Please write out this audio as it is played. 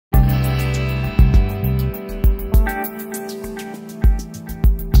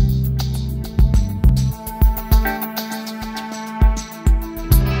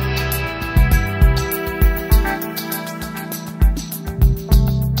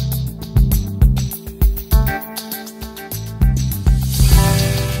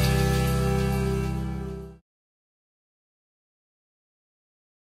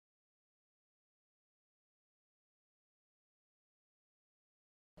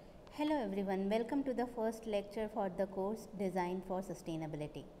Hello everyone, welcome to the first lecture for the course Design for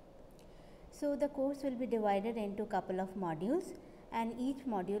Sustainability. So the course will be divided into a couple of modules and each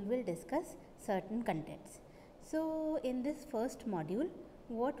module will discuss certain contents. So in this first module,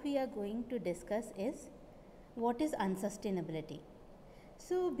 what we are going to discuss is what is unsustainability.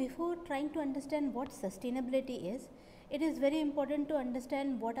 So before trying to understand what sustainability is, it is very important to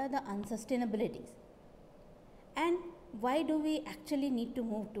understand what are the unsustainabilities and why do we actually need to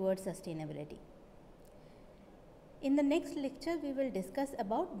move towards sustainability. In the next lecture, we will discuss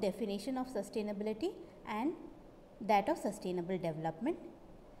about definition of sustainability and that of sustainable development.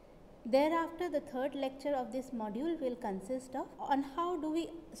 Thereafter, the third lecture of this module will consist of on how do we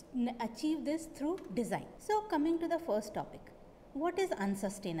achieve this through design. So coming to the first topic, what is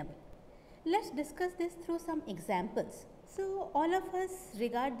unsustainable? Let's discuss this through some examples. So all of us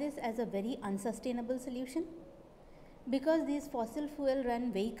regard this as a very unsustainable solution because these fossil fuel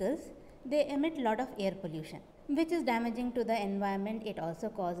run vehicles, they emit a lot of air pollution which is damaging to the environment. It also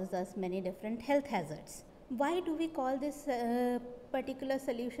causes us many different health hazards. Why do we call this particular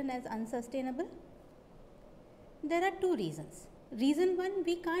solution as unsustainable? There are two reasons. Reason one,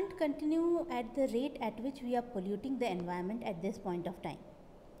 we can't continue at the rate at which we are polluting the environment at this point of time.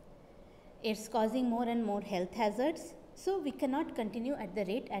 It's causing more and more health hazards, so we cannot continue at the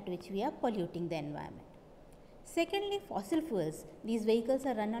rate at which we are polluting the environment. Secondly, fossil fuels. These vehicles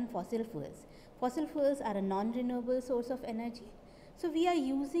are run on fossil fuels. Fossil fuels are a non-renewable source of energy. So we are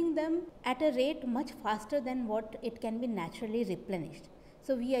using them at a rate much faster than what it can be naturally replenished.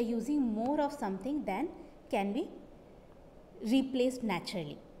 So we are using more of something than can be replaced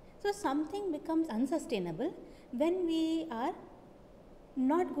naturally. So something becomes unsustainable when we are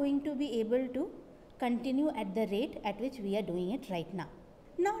not going to be able to continue at the rate at which we are doing it right now.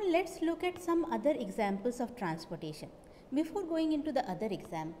 Now let's look at some other examples of transportation. Before going into the other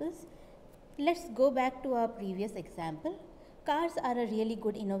examples, let's go back to our previous example. Cars are a really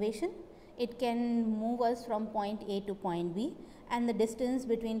good innovation. It can move us from point A to point B, and the distance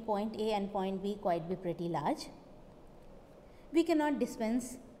between point A and point B quite be pretty large. We cannot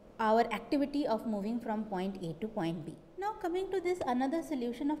dispense our activity of moving from point A to point B. Now coming to this another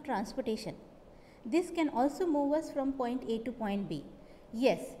solution of transportation. This can also move us from point A to point B.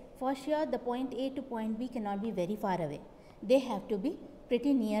 Yes, for sure the point A to point B cannot be very far away. They have to be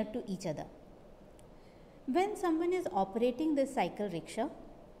pretty near to each other. When someone is operating this cycle rickshaw,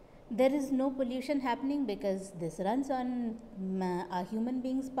 there is no pollution happening because this runs on a human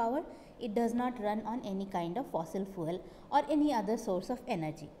being's power. It does not run on any kind of fossil fuel or any other source of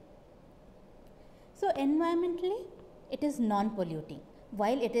energy. So environmentally, it is non-polluting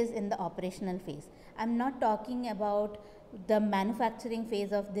while it is in the operational phase. I am not talking about the manufacturing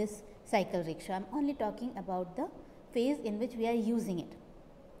phase of this cycle rickshaw. I am only talking about the phase in which we are using it.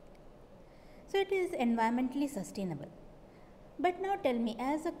 So it is environmentally sustainable. But now tell me,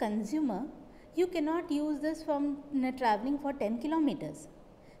 as a consumer, you cannot use this from traveling for 10 kilometers.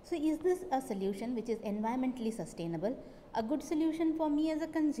 So is this a solution which is environmentally sustainable, a good solution for me as a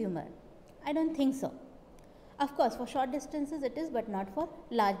consumer? I don't think so. Of course, for short distances it is, but not for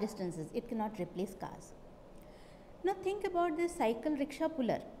large distances. It cannot replace cars. Now think about this cycle rickshaw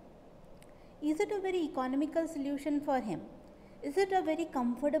puller. Is it a very economical solution for him? Is it a very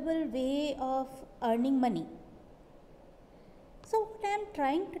comfortable way of earning money? So what I am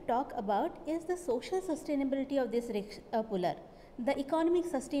trying to talk about is the social sustainability of this rickshaw puller, the economic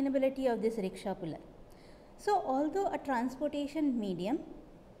sustainability of this rickshaw puller. So although a transportation medium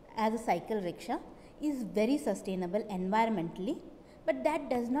as a cycle rickshaw is very sustainable environmentally, but that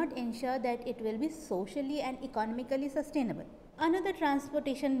does not ensure that it will be socially and economically sustainable. Another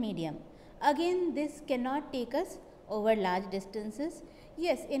transportation medium, again this cannot take us over large distances.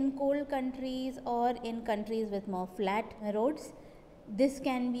 Yes, in cold countries or in countries with more flat roads, this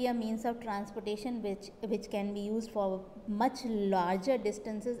can be a means of transportation which can be used for much larger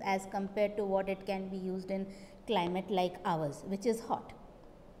distances as compared to what it can be used in climate like ours, which is hot.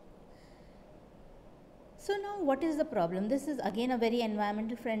 So now what is the problem? This is again a very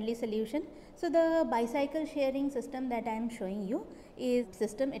environmental friendly solution. So the bicycle sharing system that I am showing you is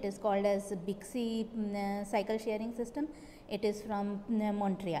system. It is called as Bixi cycle sharing system. It is from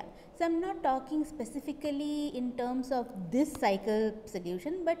Montreal. So I am not talking specifically in terms of this cycle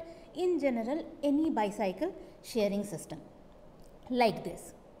solution, but in general any bicycle sharing system like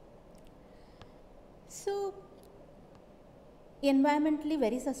this. So environmentally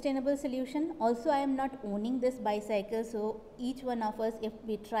very sustainable solution. Also I am not owning this bicycle, so each one of us, if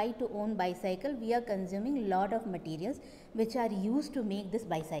we try to own bicycle, we are consuming lot of materials which are used to make this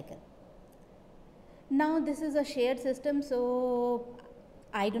bicycle. Now this is a shared system, so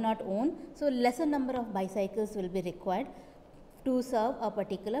I do not own, so lesser number of bicycles will be required to serve a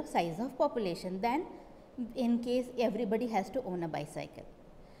particular size of population than in case everybody has to own a bicycle.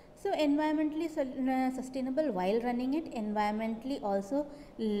 So environmentally sustainable while running it, environmentally also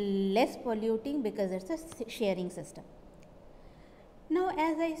less polluting because it's a sharing system. Now,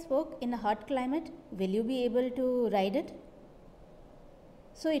 as I spoke, in a hot climate, will you be able to ride it?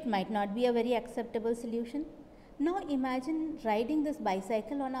 So it might not be a very acceptable solution. Now imagine riding this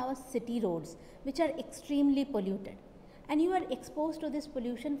bicycle on our city roads, which are extremely polluted, and you are exposed to this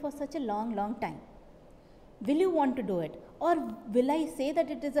pollution for such a long time. Will you want to do it, or will I say that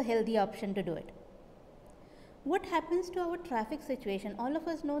it is a healthy option to do it? What happens to our traffic situation? All of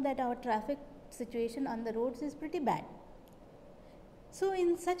us know that our traffic situation on the roads is pretty bad. So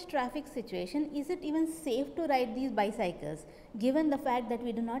in such traffic situation, is it even safe to ride these bicycles given the fact that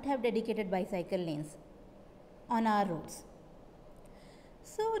we do not have dedicated bicycle lanes on our roads?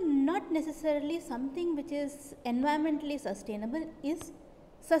 So not necessarily something which is environmentally sustainable is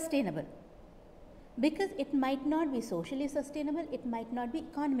sustainable, because it might not be socially sustainable, it might not be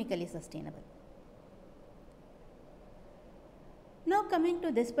economically sustainable. Now coming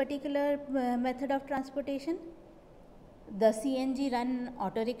to this particular method of transportation, the CNG run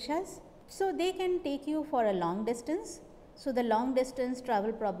auto rickshaws. So they can take you for a long distance. So the long distance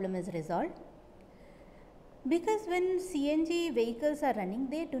travel problem is resolved, because when CNG vehicles are running,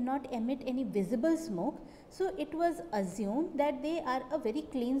 they do not emit any visible smoke. So it was assumed that they are a very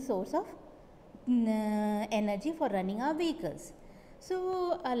clean source of energy for running our vehicles.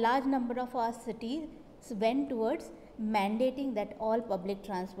 So a large number of our cities went towards mandating that all public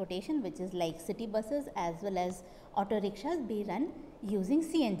transportation, which is like city buses as well as auto rickshaws, be run using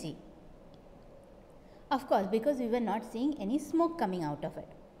CNG. Of course, because we were not seeing any smoke coming out of it.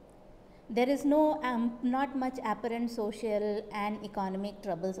 There is not much apparent social and economic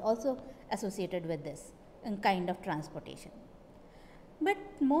troubles also associated with this kind of transportation. But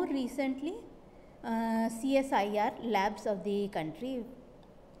more recently, CSIR labs of the country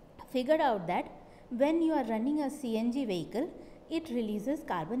figured out that when you are running a CNG vehicle, it releases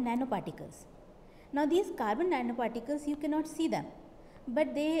carbon nanoparticles. Now these carbon nanoparticles, you cannot see them,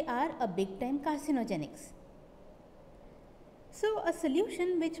 but they are a big time carcinogenics. So a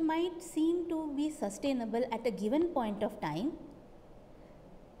solution which might seem to be sustainable at a given point of time,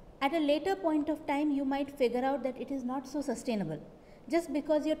 at a later point of time you might figure out that it is not so sustainable, just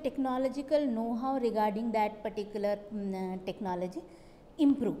because your technological know-how regarding that particular technology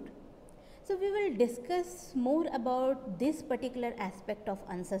improved. So we will discuss more about this particular aspect of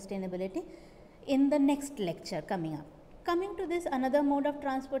unsustainability in the next lecture coming up. Coming to this another mode of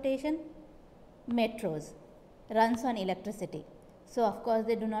transportation, metros, runs on electricity. So of course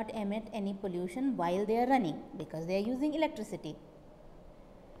they do not emit any pollution while they are running because they are using electricity.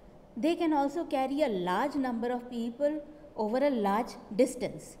 They can also carry a large number of people over a large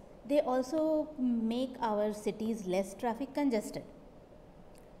distance. They also make our cities less traffic congested.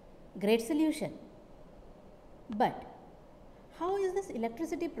 Great solution. But how is this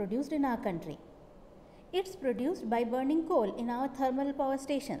electricity produced in our country? It's produced by burning coal in our thermal power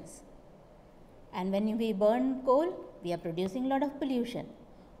stations. And when we burn coal, we are producing a lot of pollution.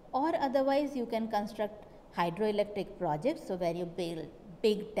 Or otherwise you can construct hydroelectric projects, so where you build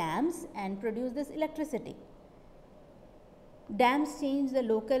big dams and produce this electricity. Dams change the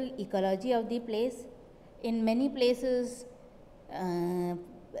local ecology of the place. In many places,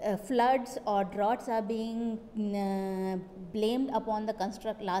 floods or droughts are being blamed upon the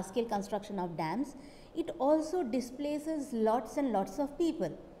large scale construction of dams. It also displaces lots and lots of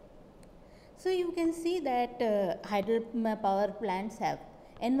people. So you can see that hydropower plants have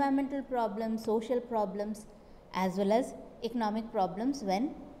environmental problems, social problems, as well as economic problems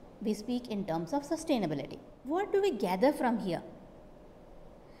when we speak in terms of sustainability. What do we gather from here?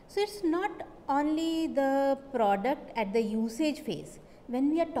 So it's not only the product at the usage phase.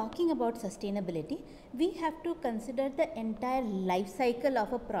 When we are talking about sustainability, we have to consider the entire life cycle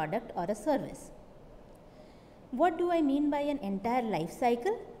of a product or a service. What do I mean by an entire life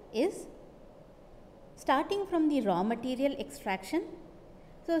cycle is starting from the raw material extraction.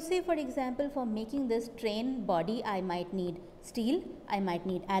 So say for example, for making this train body, I might need steel, I might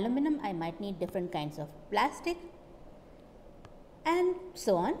need aluminum, I might need different kinds of plastic and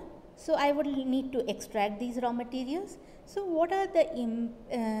so on. So I would need to extract these raw materials. So what are the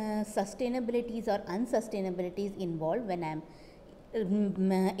sustainabilities or unsustainabilities involved when I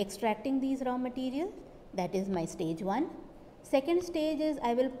am extracting these raw materials? That is my stage 1. Second stage is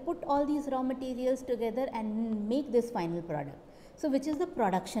I will put all these raw materials together and make this final product. So which is the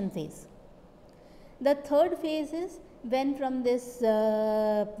production phase. The third phase is when from this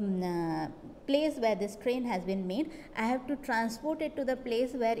place where this train has been made, I have to transport it to the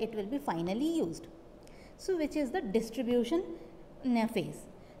place where it will be finally used. So, which is the distribution phase.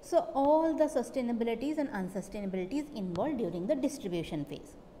 So, all the sustainabilities and unsustainabilities involved during the distribution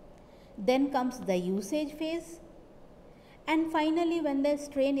phase. Then comes the usage phase, and finally when this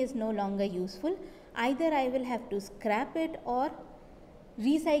train is no longer useful, either I will have to scrap it or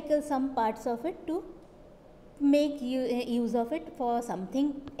recycle some parts of it to make use of it for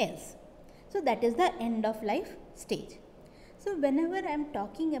something else. So, that is the end of life stage. So, whenever I am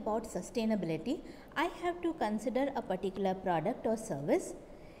talking about sustainability, I have to consider a particular product or service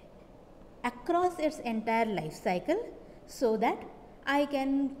across its entire life cycle, so that I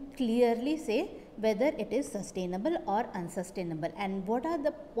can clearly say whether it is sustainable or unsustainable and what are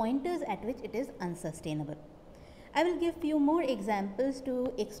the pointers at which it is unsustainable. I will give few more examples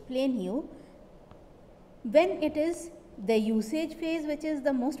to explain you when it is the usage phase which is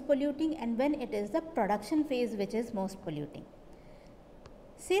the most polluting and when it is the production phase which is most polluting.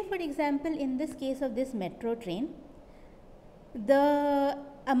 Say for example, in this case of this metro train, the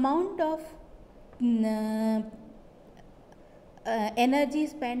amount of energy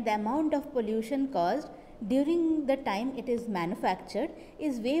spent, the amount of pollution caused during the time it is manufactured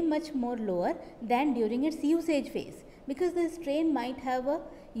is way much more lower than during its usage phase, because this train might have a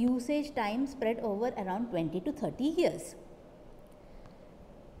usage time spread over around 20 to 30 years.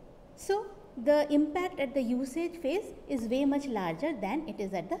 So, the impact at the usage phase is way much larger than it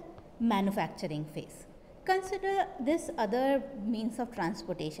is at the manufacturing phase. Consider this other means of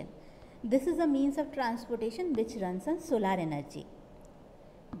transportation. This is a means of transportation which runs on solar energy.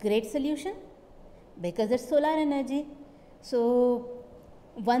 Great solution because it's solar energy. So,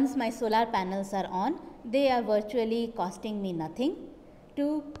 once my solar panels are on, they are virtually costing me nothing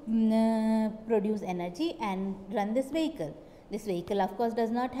to produce energy and run this vehicle. This vehicle of course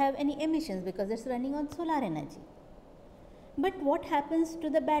does not have any emissions because it's running on solar energy. But what happens to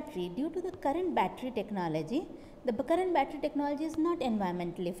the battery? Due to the current battery technology, the current battery technology is not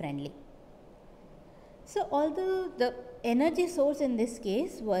environmentally friendly. So, although the energy source in this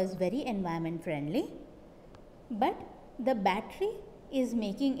case was very environment friendly, but the battery is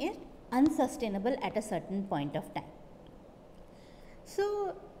making it unsustainable at a certain point of time.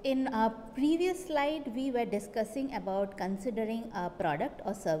 So, in our previous slide, we were discussing about considering a product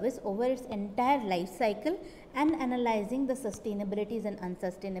or service over its entire life cycle and analyzing the sustainabilities and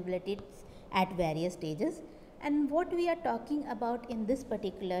unsustainabilities at various stages. And what we are talking about in this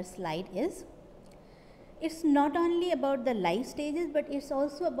particular slide is, it's not only about the life stages, but it's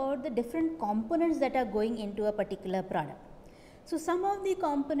also about the different components that are going into a particular product. So, some of the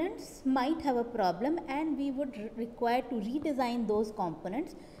components might have a problem and we would require to redesign those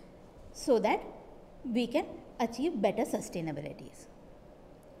components so that we can achieve better sustainabilities.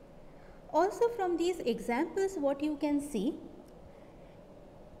 Also from these examples, what you can see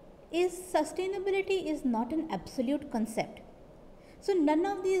is sustainability is not an absolute concept. So, none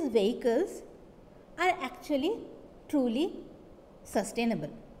of these vehicles are actually truly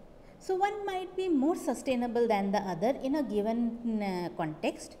sustainable. So, one might be more sustainable than the other in a given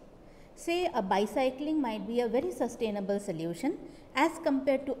context. Say a bicycling might be a very sustainable solution as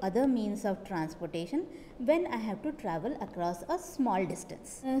compared to other means of transportation when I have to travel across a small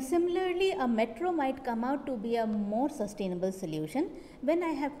distance. Similarly, a metro might come out to be a more sustainable solution when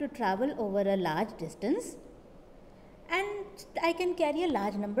I have to travel over a large distance and I can carry a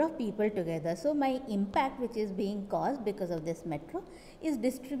large number of people together. So, my impact which is being caused because of this metro is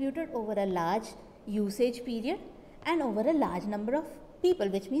distributed over a large usage period and over a large number of people,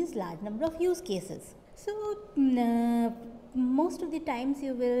 which means large number of use cases. So, most of the times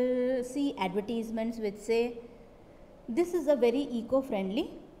you will see advertisements which say this is a very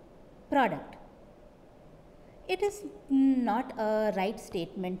eco-friendly product. It is not a right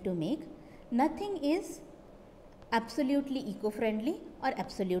statement to make. Nothing is absolutely eco-friendly or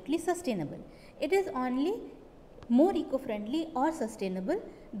absolutely sustainable. It is only more eco-friendly or sustainable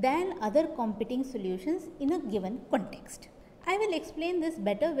than other competing solutions in a given context. I will explain this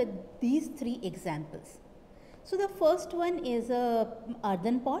better with these three examples. So, the first one is a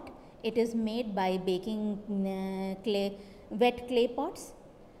earthen pot. It is made by baking wet clay pots.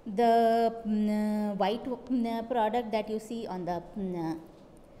 The white product that you see on the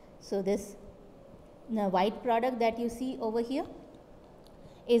this white product that you see over here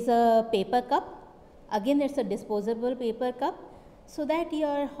is a paper cup. Again, it's a disposable paper cup, so that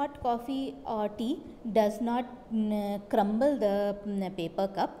your hot coffee or tea does not crumble the paper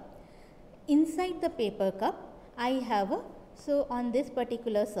cup. Inside the paper cup, I have a, so on this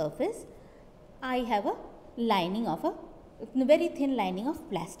particular surface, I have a lining of a very thin lining of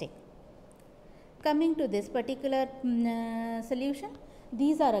plastic. Coming to this particular solution,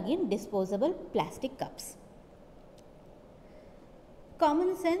 these are again disposable plastic cups.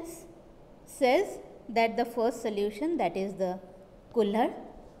 Common sense says that the first solution, that is the cooler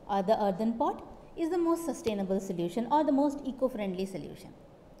or the earthen pot, is the most sustainable solution or the most eco-friendly solution.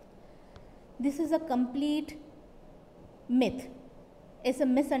 This is a complete myth. It's a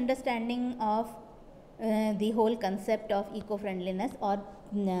misunderstanding of the whole concept of eco-friendliness or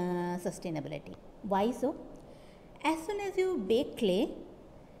sustainability. Why so? As soon as you bake clay,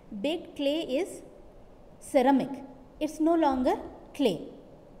 baked clay is ceramic. It's no longer clay.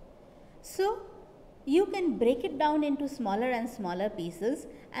 So you can break it down into smaller and smaller pieces,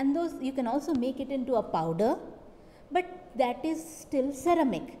 and those you can also make it into a powder, but that is still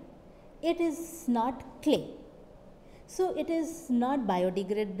ceramic. It is not clay. So it is not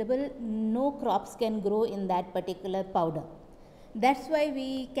biodegradable. No crops can grow in that particular powder. That's why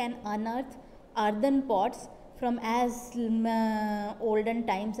we can unearth earthen pots from as olden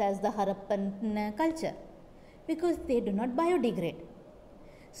times as the Harappan culture, because they do not biodegrade.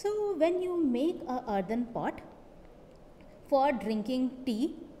 So when you make a earthen pot for drinking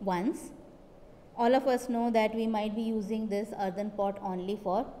tea once, all of us know that we might be using this earthen pot only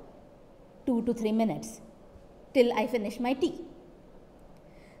for 2 to 3 minutes till I finish my tea.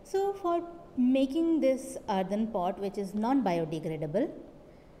 So for making this earthen pot, which is non-biodegradable,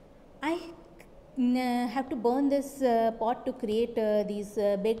 I have to burn this pot to create these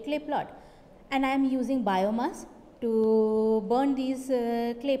baked clay pot, and I am using biomass to burn these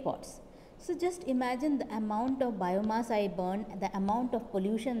clay pots. So just imagine the amount of biomass I burn, the amount of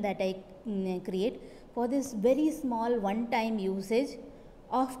pollution that I create for this very small one-time usage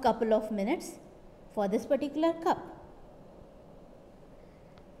of couple of minutes for this particular cup.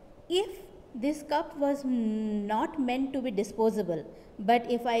 If this cup was not meant to be disposable, but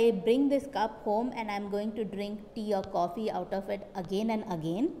if I bring this cup home and I am going to drink tea or coffee out of it again and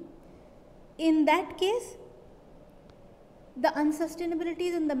again, in that case, the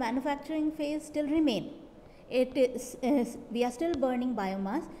unsustainabilities in the manufacturing phase still remain. It is we are still burning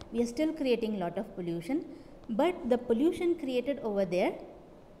biomass, we are still creating lot of pollution, but the pollution created over there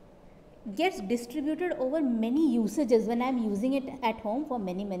gets distributed over many usages when I am using it at home for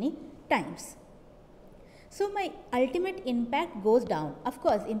many times. So my ultimate impact goes down. Of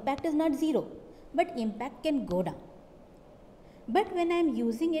course, impact is not zero, but impact can go down. But when I am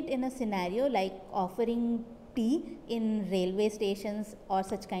using it in a scenario like offering tea in railway stations or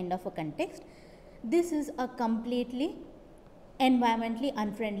such kind of a context, this is a completely environmentally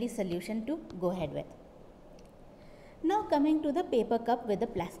unfriendly solution to go ahead with. Now coming to the paper cup with the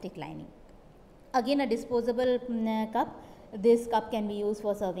plastic lining. Again a disposable cup. This cup can be used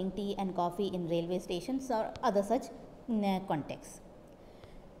for serving tea and coffee in railway stations or other such contexts.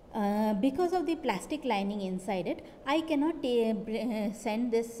 Because of the plastic lining inside it, I cannot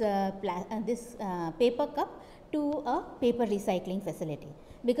send this paper cup to a paper recycling facility,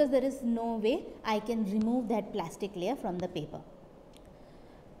 because there is no way I can remove that plastic layer from the paper.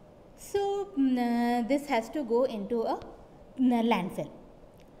 So this has to go into a landfill.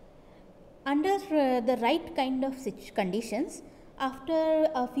 Under the right kind of conditions, after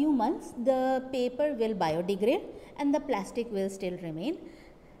a few months the paper will biodegrade and the plastic will still remain.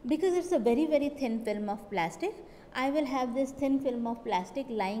 Because it's a very thin film of plastic, I will have this thin film of plastic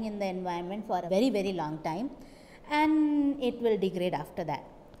lying in the environment for a very long time, and it will degrade after that,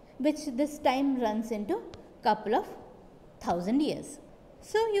 which this time runs into couple of 1,000 years.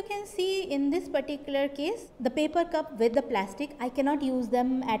 So you can see in this particular case, the paper cup with the plastic, I cannot use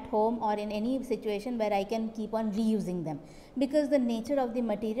them at home or in any situation where I can keep on reusing them, because the nature of the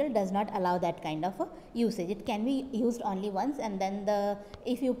material does not allow that kind of a usage. It can be used only once, and then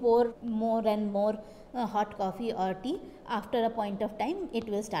if you pour more and more hot coffee or tea, after a point of time it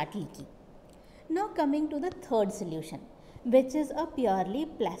will start leaking. Now coming to the third solution, which is a purely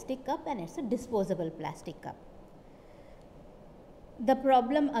plastic cup, and it's a disposable plastic cup. The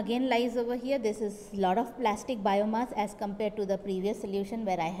problem again lies over here. This is lot of plastic biomass as compared to the previous solution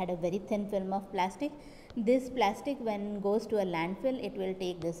where I had a very thin film of plastic. This plastic, when goes to a landfill, it will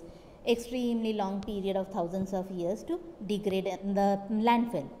take this extremely long period of thousands of years to degrade in the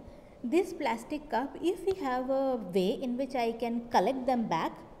landfill. This plastic cup, if we have a way in which I can collect them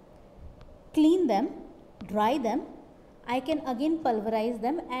back, clean them, dry them, I can again pulverize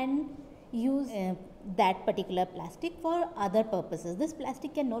them and use that particular plastic for other purposes. This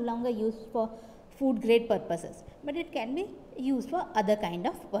plastic can no longer used for food grade purposes, but it can be used for other kind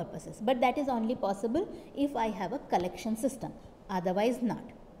of purposes. But that is only possible if I have a collection system, otherwise not.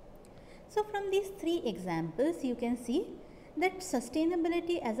 So from these three examples, you can see that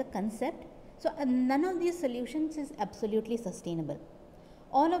sustainability as a concept, so none of these solutions is absolutely sustainable.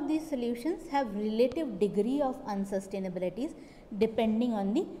 All of these solutions have relative degree of unsustainabilities depending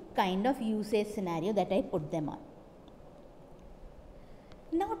on the kind of usage scenario that I put them on.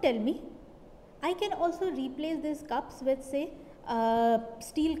 Now tell me, I can also replace these cups with say a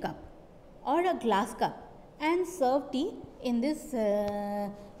steel cup or a glass cup and serve tea in this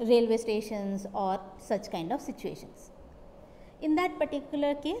railway stations or such kind of situations. In that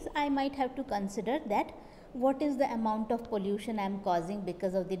particular case, I might have to consider that what is the amount of pollution I am causing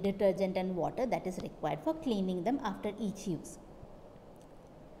because of the detergent and water that is required for cleaning them after each use.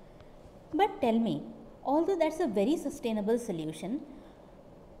 But tell me, although that's a very sustainable solution,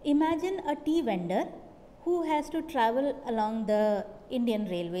 imagine a tea vendor who has to travel along the Indian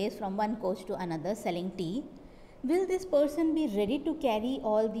railways from one coach to another selling tea. Will this person be ready to carry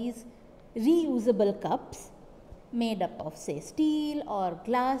all these reusable cups made up of say steel or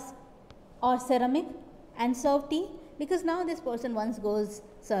glass or ceramic and serve tea? Because now this person once goes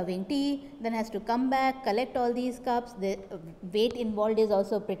serving tea, then has to come back, collect all these cups. The weight involved is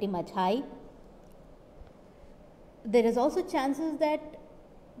also pretty much high. There is also chances that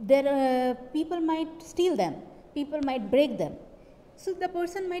people might steal them, people might break them. So the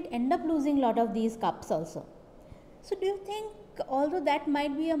person might end up losing a lot of these cups also. So do you think, although that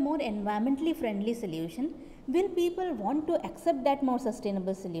might be a more environmentally friendly solution, will people want to accept that more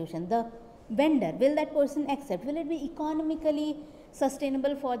sustainable solution? The vendor, will that person accept? Will it be economically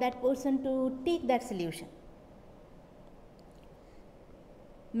sustainable for that person to take that solution?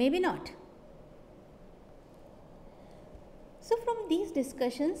 Maybe not. So from these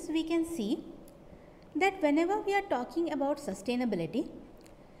discussions, we can see that whenever we are talking about sustainability,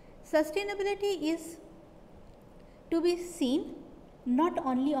 sustainability is to be seen not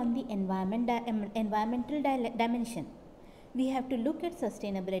only on the environmental dimension. We have to look at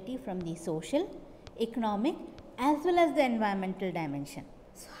sustainability from the social, economic as well as the environmental dimension.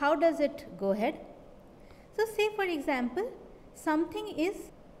 So how does it go ahead? So say for example, something is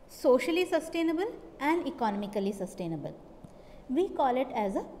socially sustainable and economically sustainable. We call it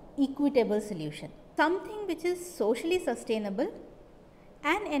as a equitable solution. Something which is socially sustainable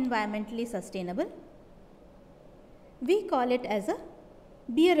and environmentally sustainable, we call it as a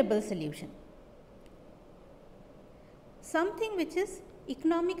bearable solution. Something which is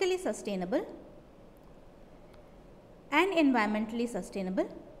economically sustainable and environmentally sustainable,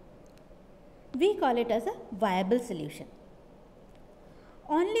 we call it as a viable solution.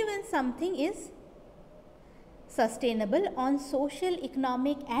 Only when something is sustainable on social,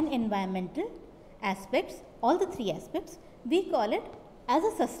 economic and environmental aspects, all the three aspects, we call it as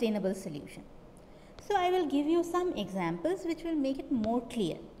a sustainable solution. So I will give you some examples which will make it more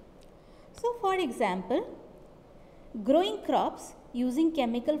clear. So for example, growing crops using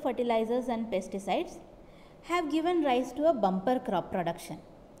chemical fertilizers and pesticides have given rise to a bumper crop production.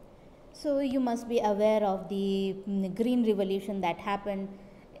 So you must be aware of the green revolution that happened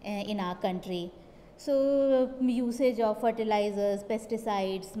in our country. So usage of fertilizers,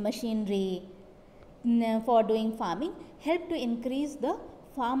 pesticides, machinery for doing farming helped to increase the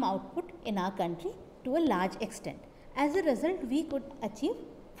farm output in our country to a large extent. As a result, we could achieve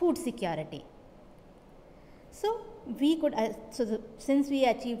food security. So we could, since we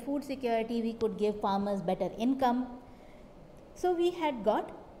achieved food security, we could give farmers better income. So we had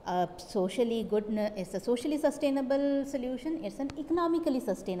got a socially good, it's a socially sustainable solution, it's an economically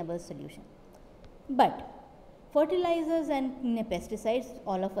sustainable solution. But fertilizers and pesticides,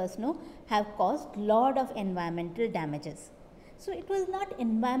 all of us know, have caused lot of environmental damages. So it was not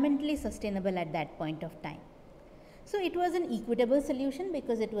environmentally sustainable at that point of time. So it was an equitable solution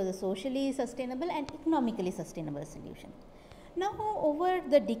because it was a socially sustainable and economically sustainable solution. Now over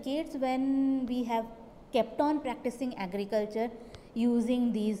the decades, when we have kept on practicing agriculture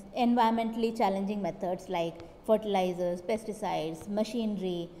using these environmentally challenging methods like fertilizers, pesticides,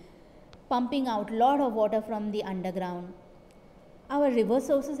 machinery, pumping out lot of water from the underground, our river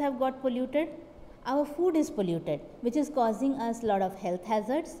sources have got polluted, our food is polluted, which is causing us a lot of health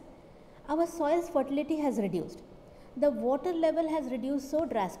hazards. Our soil's fertility has reduced. The water level has reduced so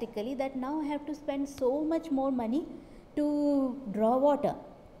drastically that now I have to spend so much more money to draw water.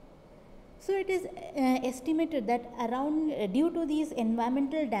 So it is estimated that around due to these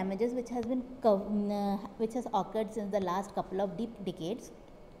environmental damages which has occurred since the last couple of decades,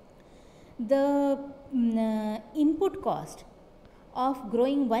 the input cost of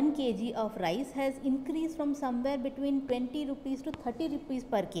growing 1 kg of rice has increased from somewhere between 20 rupees to 30 rupees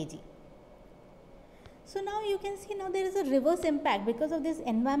per kg. So now you can see now there is a reverse impact because of this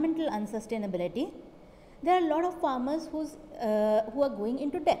environmental unsustainability. There are a lot of farmers who are going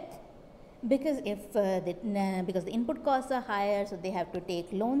into debt because because the input costs are higher, so they have to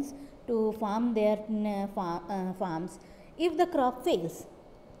take loans to farm their farms. If the crop fails,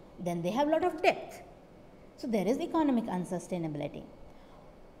 then they have a lot of debt. So there is economic unsustainability.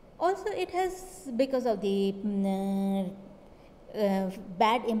 Also, it has because of the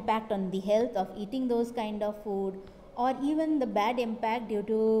bad impact on the health of eating those kind of food, or even the bad impact due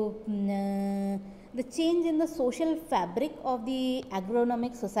to the change in the social fabric of the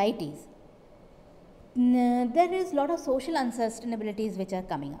agronomic societies. There is a lot of social unsustainabilities which are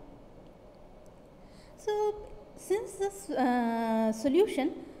coming up. So, since this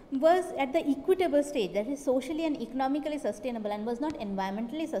solution was at the equitable stage, that is socially and economically sustainable and was not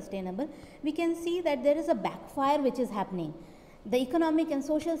environmentally sustainable, we can see that there is a backfire which is happening. The economic and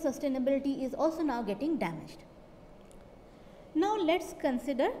social sustainability is also now getting damaged. Now let's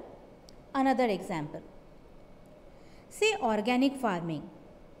consider another example. Say sustainable farming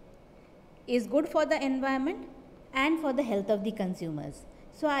is good for the environment and for the health of the consumers.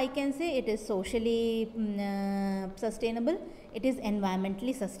 So I can say it is socially sustainable, it is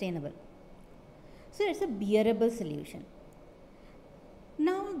environmentally sustainable. So it's a bearable solution.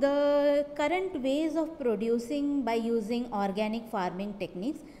 Now the current ways of producing by using organic farming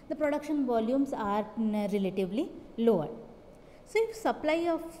techniques, the production volumes are relatively lower. So if supply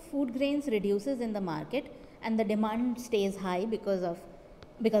of food grains reduces in the market and the demand stays high because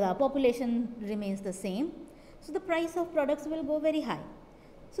our population remains the same, so the price of products will go very high.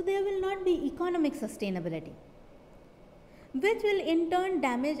 So there will not be economic sustainability, which will in turn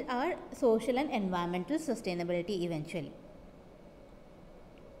damage our social and environmental sustainability eventually.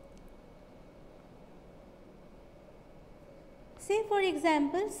 Say for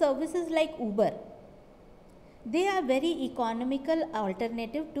example, services like Uber, they are very economical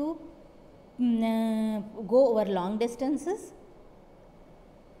alternative to go over long distances.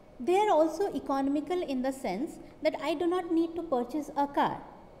 They are also economical in the sense that I do not need to purchase a car.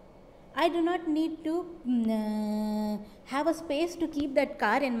 I do not need to have a space to keep that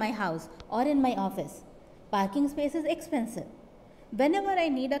car in my house or in my office. Parking space is expensive. Whenever I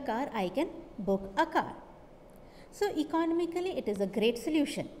need a car, I can book a car. So economically, it is a great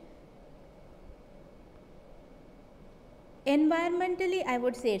solution. Environmentally, I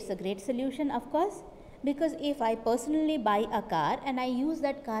would say it's a great solution, of course, because if I personally buy a car and I use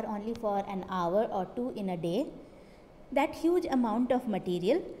that car only for an hour or two in a day, that huge amount of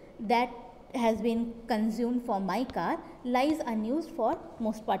material that has been consumed for my car lies unused for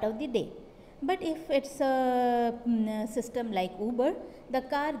most part of the day. But if it's a system like Uber, the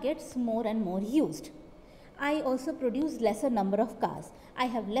car gets more and more used. I also produce lesser number of cars. I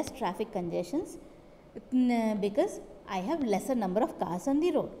have less traffic congestions because I have lesser number of cars on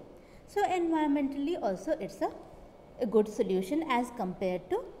the road. So environmentally also it's a good solution as compared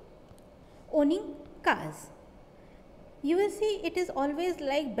to owning cars. You will see it is always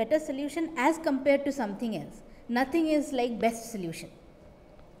like better solution as compared to something else. Nothing is like best solution.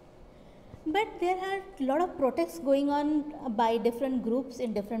 But there are a lot of protests going on by different groups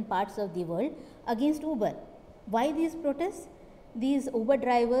in different parts of the world against Uber. Why these protests? These Uber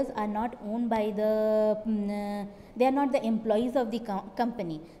drivers are not owned by they are not the employees of the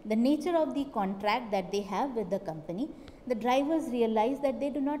company. The nature of the contract that they have with the company, the drivers realize that they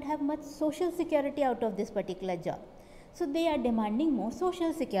do not have much social security out of this particular job. So they are demanding more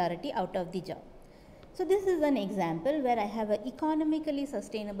social security out of the job. So this is an example where I have an economically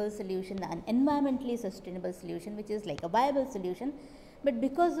sustainable solution, an environmentally sustainable solution, which is like a viable solution. But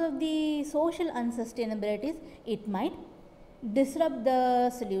because of the social unsustainabilities, it might disrupt the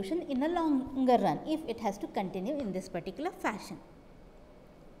solution in a longer run if it has to continue in this particular fashion.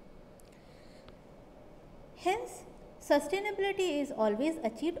 Hence, sustainability is always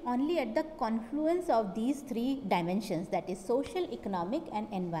achieved only at the confluence of these three dimensions, that is social, economic and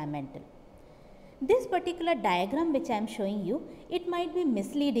environmental. This particular diagram which I am showing you, it might be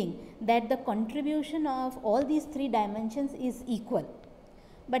misleading that the contribution of all these three dimensions is equal,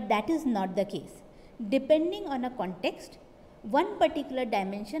 but that is not the case. Depending on a context, one particular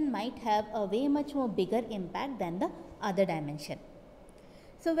dimension might have a way much more bigger impact than the other dimension.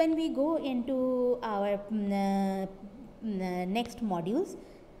 So when we go into our next modules,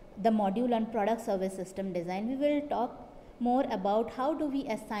 the module on product service system design, we will talk more about how do we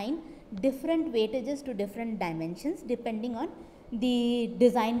assign different weightages to different dimensions depending on the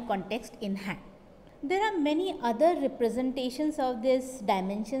design context in hand. There are many other representations of these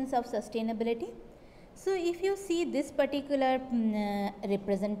dimensions of sustainability. So if you see this particular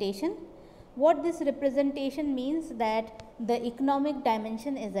representation, What this representation means that the economic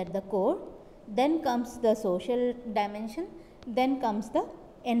dimension is at the core, then comes the social dimension, then comes the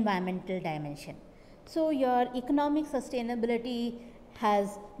environmental dimension. So your economic sustainability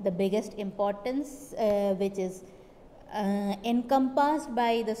has the biggest importance, which is encompassed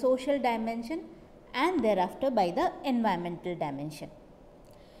by the social dimension and thereafter by the environmental dimension.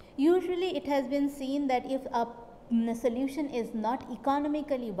 Usually it has been seen that if a solution is not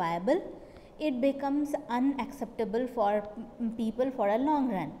economically viable, it becomes unacceptable for people for a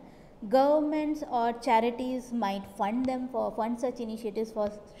long run. Governments or charities might fund such initiatives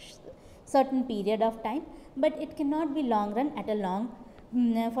for certain period of time, but it cannot be long run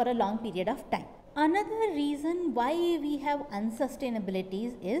for a long period of time. Another reason why we have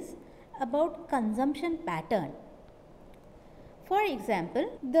unsustainabilities is about consumption pattern. For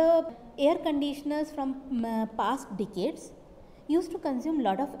example, the air conditioners from past decades used to consume a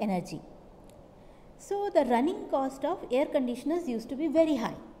lot of energy. So the running cost of air conditioners used to be very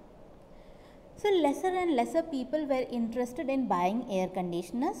high. So lesser and lesser people were interested in buying air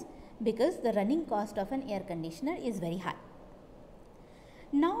conditioners because the running cost of an air conditioner is very high.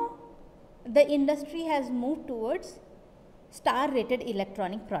 Now the industry has moved towards star rated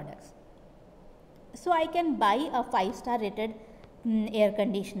electronic products. So I can buy a 5-star rated air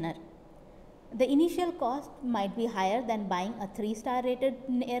conditioner. The initial cost might be higher than buying a 3-star rated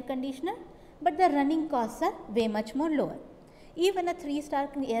air conditioner, but the running costs are way much more lower. Even a 3-star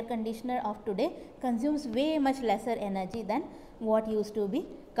air conditioner of today consumes way much lesser energy than what used to be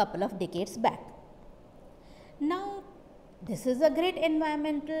couple of decades back. Now this is a great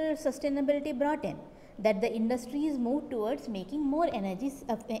environmental sustainability brought in, that the industries move towards making more energy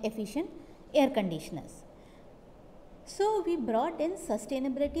efficient air conditioners. So we brought in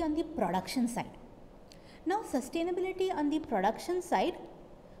sustainability on the production side. Now sustainability on the production side,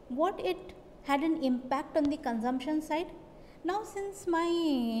 what it had an impact on the consumption side. Now since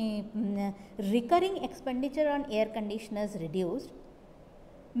my recurring expenditure on air conditioners reduced,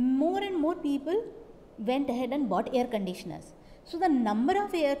 more and more people went ahead and bought air conditioners. So the number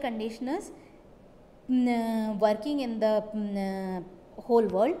of air conditioners working in the whole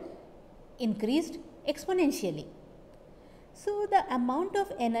world increased exponentially. So the amount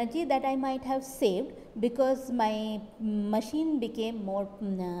of energy that I might have saved because my machine became more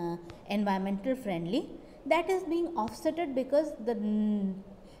environmental friendly, that is being offsetted because the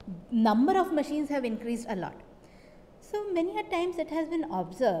number of machines have increased a lot. So many a times it has been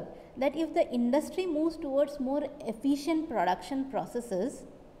observed that if the industry moves towards more efficient production processes,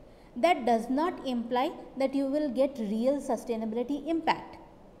 that does not imply that you will get real sustainability impact.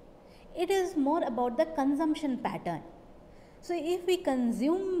 It is more about the consumption pattern. So if we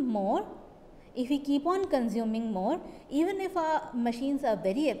consume more, if we keep on consuming more, even if our machines are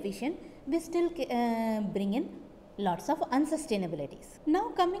very efficient, we still bring in lots of unsustainabilities. Now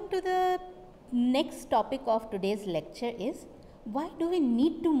coming to the next topic of today's lecture is, why do we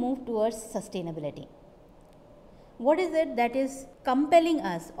need to move towards sustainability? What is it that is compelling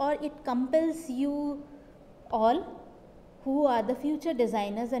us, or it compels you all who are the future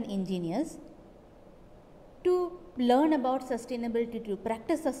designers and engineers to learn about sustainability, to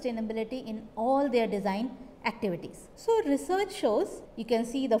practice sustainability in all their design activities? So research shows, you can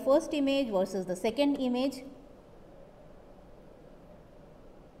see the first image versus the second image.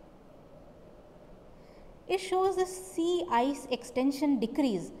 It shows the sea ice extension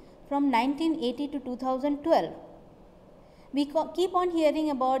decrease from 1980 to 2012. We keep on hearing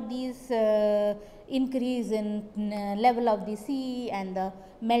about these increase in level of the sea and the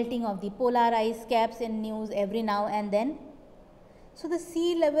melting of the polar ice caps in news every now and then. So the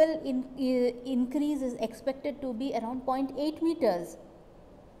sea level increase is expected to be around 0.8 meters,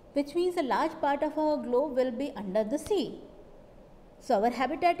 which means a large part of our globe will be under the sea. So our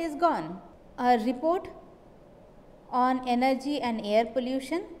habitat is gone. A report on energy and air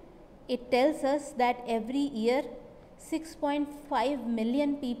pollution, it tells us that every year 6.5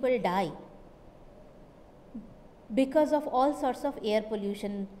 million people die because of all sorts of air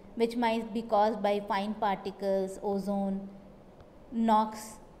pollution, which might be caused by fine particles, ozone,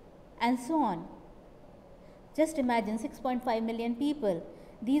 NOx, and so on. Just imagine 6.5 million people.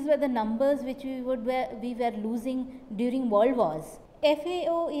 These were the numbers which we were losing during world wars.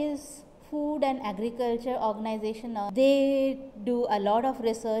 FAO is Food and Agriculture Organization. They do a lot of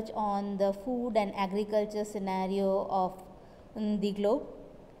research on the food and agriculture scenario of the globe.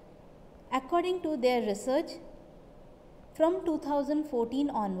 According to their research, from 2014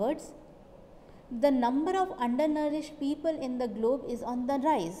 onwards, the number of undernourished people in the globe is on the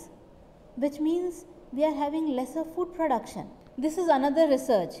rise, which means we are having lesser food production. This is another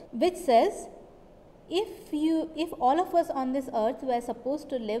research which says if all of us on this earth were supposed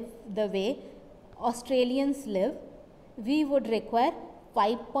to live the way Australians live, we would require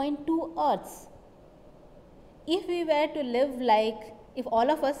 5.2 earths. If we were to live like, if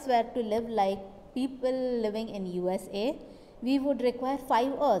all of us were to live like people living in USA, we would require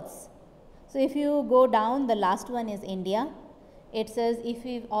 5 earths. So if you go down, the last one is India. It says if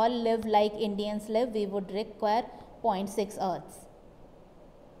we all live like Indians live, we would require 0.6 earths.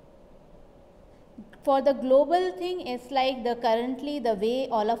 For the global thing, it's like currently the way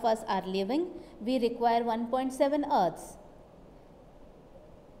all of us are living, we require 1.7 earths.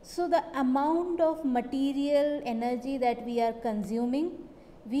 So the amount of material energy that we are consuming,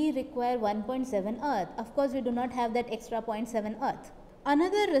 we require 1.7 earth. Of course, we do not have that extra 0.7 earth.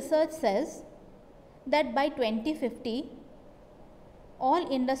 Another research says that by 2050,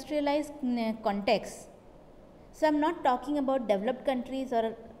 all industrialized contexts, so I am not talking about developed countries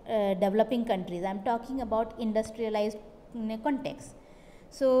or developing countries, I am talking about industrialized contexts.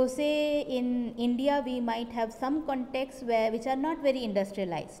 So say in India we might have some contexts which are not very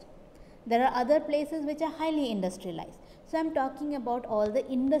industrialized. There are other places which are highly industrialized. So I am talking about all the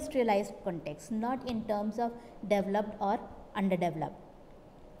industrialized contexts, not in terms of developed or underdeveloped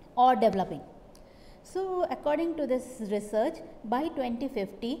or developing. So according to this research, by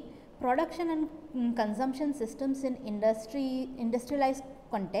 2050, production and consumption systems in industrialized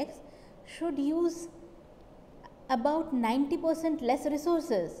contexts should use about 90% less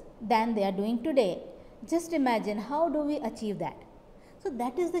resources than they are doing today. Just imagine, how do we achieve that? So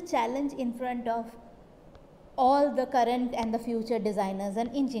that is the challenge in front of all the current and the future designers and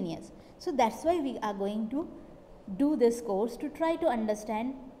engineers. So that's why we are going to do this course, to try to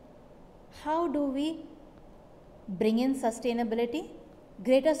understand how do we bring in sustainability,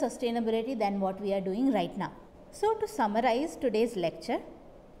 greater sustainability than what we are doing right now. So to summarize today's lecture,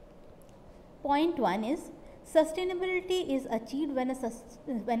 point 1 is sustainability is achieved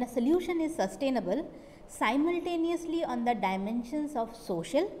when a solution is sustainable simultaneously on the dimensions of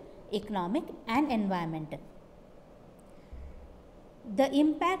social, economic and environmental. The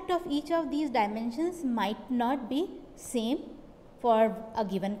impact of each of these dimensions might not be same for a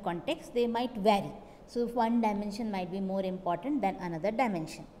given context, they might vary. So one dimension might be more important than another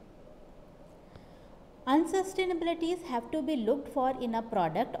dimension. Unsustainabilities have to be looked for in a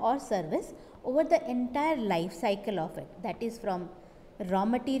product or service over the entire life cycle of it, that is from raw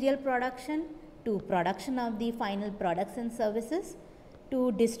material production to production of the final products and services,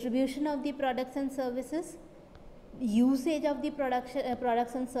 to distribution of the products and services, usage of the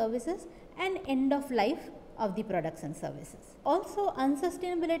products and services, and end of life of the products and services. Also,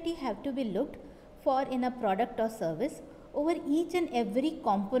 unsustainability have to be looked for in a product or service over each and every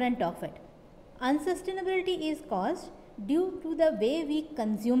component of it. Unsustainability is caused due to the way we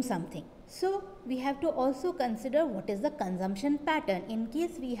consume something. So we have to also consider what is the consumption pattern in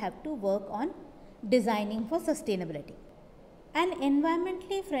case we have to work on designing for sustainability. An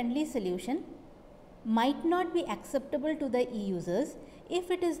environmentally friendly solution might not be acceptable to the users if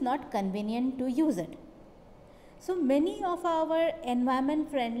it is not convenient to use it. So many of our environment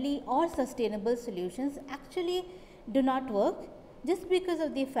friendly or sustainable solutions actually do not work just because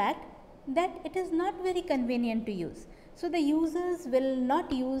of the fact that it is not very convenient to use. So the users will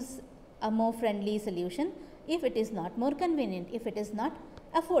not use a more friendly solution if it is not more convenient, if it is not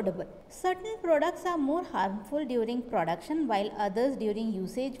affordable. Certain products are more harmful during production while others during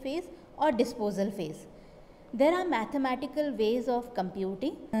usage phase or disposal phase. There are mathematical ways of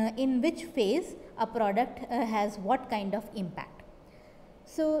computing in which phase a product has what kind of impact.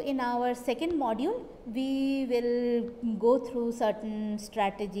 So in our second module, we will go through certain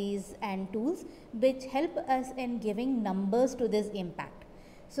strategies and tools which help us in giving numbers to this impact.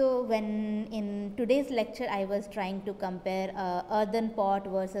 So when in today's lecture I was trying to compare a earthen pot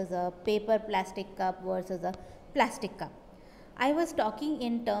versus a paper plastic cup versus a plastic cup, I was talking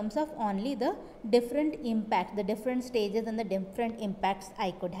in terms of only the different impact, the different stages and the different impacts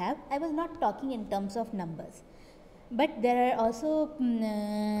I could have. I was not talking in terms of numbers. But there are also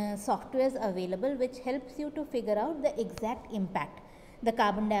softwares available which helps you to figure out the exact impact, the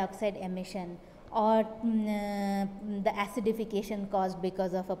carbon dioxide emission or the acidification caused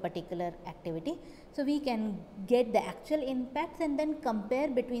because of a particular activity. So we can get the actual impacts and then compare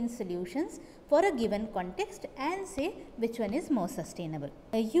between solutions for a given context and say which one is more sustainable.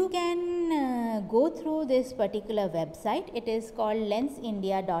 You can go through this particular website. It is called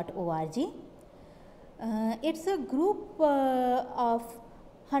lensindia.org. It's a group of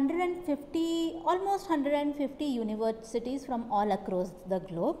 150, almost 150 universities from all across the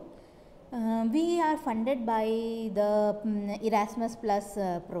globe. We are funded by the Erasmus Plus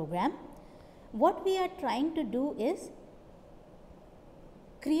program. What we are trying to do is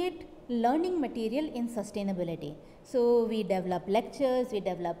create learning material in sustainability. So we develop lectures, we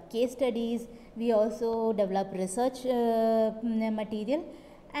develop case studies, we also develop research material,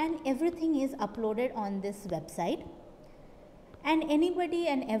 and everything is uploaded on this website, and anybody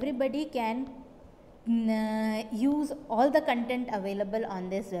and everybody can use all the content available on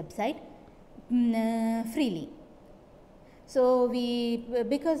this website freely. So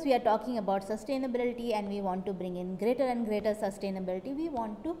because we are talking about sustainability and we want to bring in greater and greater sustainability, we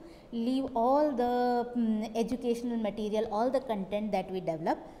want to leave all the educational material, all the content that we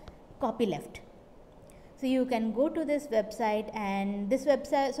develop copyleft. So you can go to this website, and this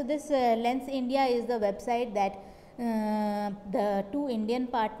website, so this Lens India is the website that the two Indian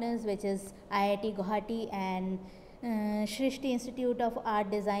partners, which is IIT Guwahati and Shrishti Institute of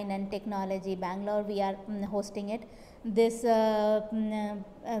Art, Design and Technology, Bangalore, we are hosting it. This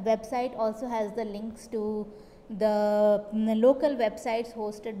website also has the links to the local websites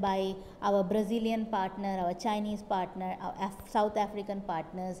hosted by our Brazilian partner, our Chinese partner, our South African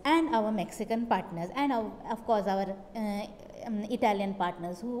partners, and our Mexican partners, and of course our Italian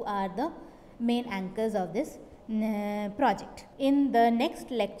partners, who are the main anchors of this project. In the next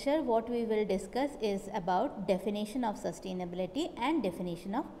lecture, what we will discuss is about definition of sustainability and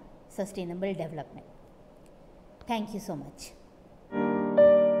definition of sustainable development. Thank you so much.